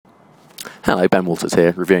Hello, Ben Walters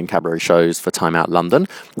here, reviewing cabaret shows for Time Out London.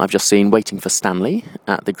 I've just seen Waiting for Stanley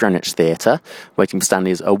at the Greenwich Theatre. Waiting for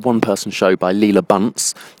Stanley is a one-person show by Leela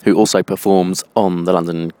Bunce, who also performs on the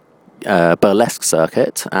London burlesque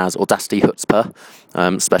circuit as Audacity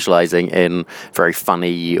Chutzpah, specialising in very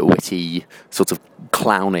funny, witty, sort of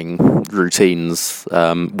clowning routines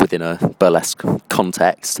within a burlesque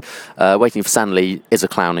context. Waiting for Stanley is a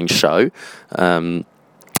clowning show.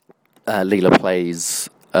 Leela plays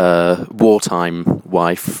a wartime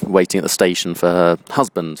wife waiting at the station for her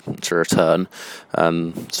husband to return.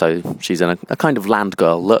 So she's in a kind of land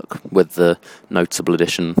girl look with the noticeable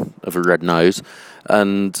addition of a red nose.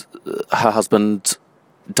 And her husband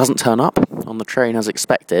doesn't turn up on the train as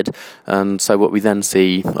expected. And so what we then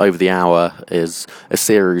see over the hour is a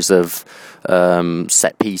series of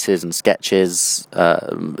set pieces and sketches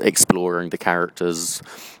exploring the characters'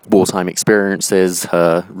 wartime experiences,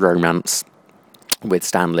 her romance with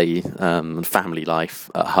Stanley, family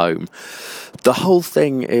life at home. The whole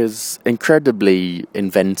thing is incredibly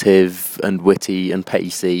inventive and witty and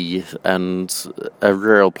pacey and a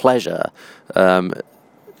real pleasure.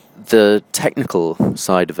 The technical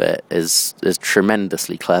side of it is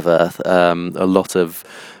tremendously clever. A lot of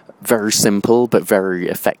very simple but very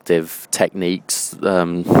effective techniques,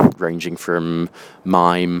 ranging from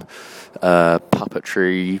mime,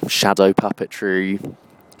 puppetry, shadow puppetry.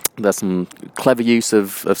 There's some clever use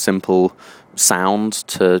of simple sound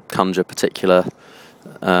to conjure particular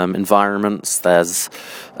environments. There's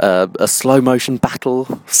a slow motion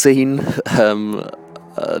battle scene,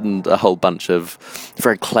 and a whole bunch of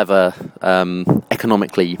very clever,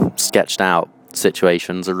 economically sketched out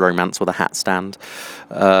situations, a romance with a hat stand.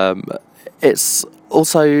 It's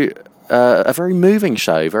also a very moving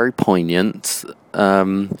show, very poignant,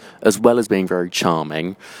 as well as being very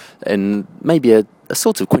charming, in maybe a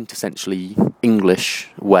sort of quintessentially English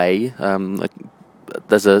way.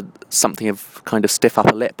 There's something of kind of stiff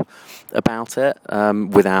upper lip about it,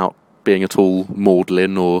 without being at all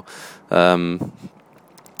maudlin or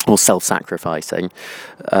self-sacrificing.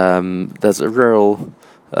 There's a real,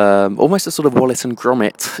 almost a sort of Wallace and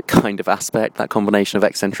Gromit kind of aspect, that combination of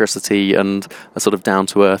eccentricity and a sort of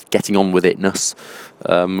down-to-earth getting-on-with-itness,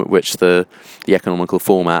 which the economical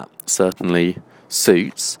format certainly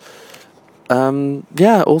suits.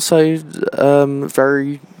 Also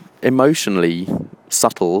very emotionally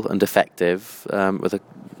subtle and effective, with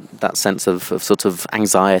that sense of sort of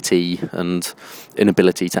anxiety and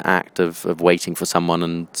inability to act, of waiting for someone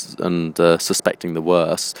and suspecting the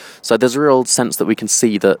worst. So there's a real sense that we can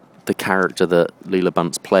see that the character that Leela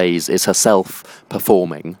Bunce plays is herself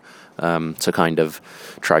performing to kind of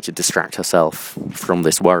try to distract herself from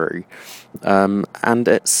this worry. And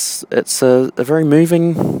it's a very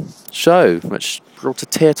moving show, which brought a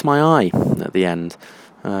tear to my eye at the end.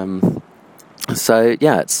 So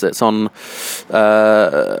yeah, it's on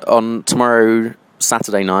tomorrow,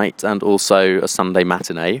 Saturday night, and also a Sunday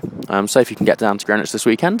matinee. So if you can get down to Greenwich this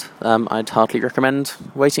weekend, I'd heartily recommend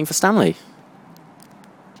Waiting for Stanley.